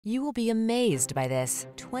You will be amazed by this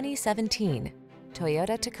 2017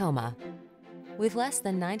 Toyota Tacoma. With less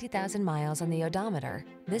than 90,000 miles on the odometer,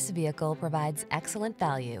 this vehicle provides excellent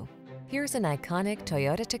value. Here's an iconic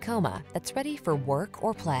Toyota Tacoma that's ready for work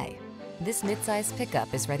or play. This midsize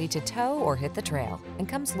pickup is ready to tow or hit the trail and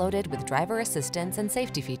comes loaded with driver assistance and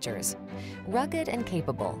safety features. Rugged and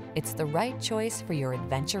capable, it's the right choice for your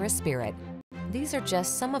adventurous spirit. These are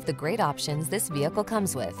just some of the great options this vehicle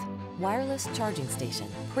comes with: wireless charging station,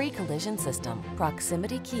 pre-collision system,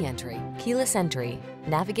 proximity key entry, keyless entry,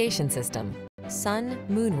 navigation system, sun,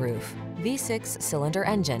 moon roof, V6 cylinder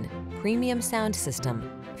engine, premium sound system,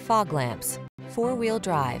 fog lamps, four-wheel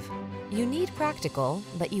drive. You need practical,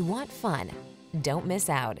 but you want fun. Don't miss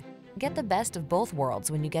out. Get the best of both worlds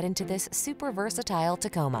when you get into this super versatile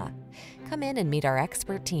Tacoma. Come in and meet our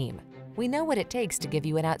expert team. We know what it takes to give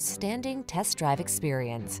you an outstanding test drive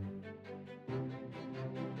experience.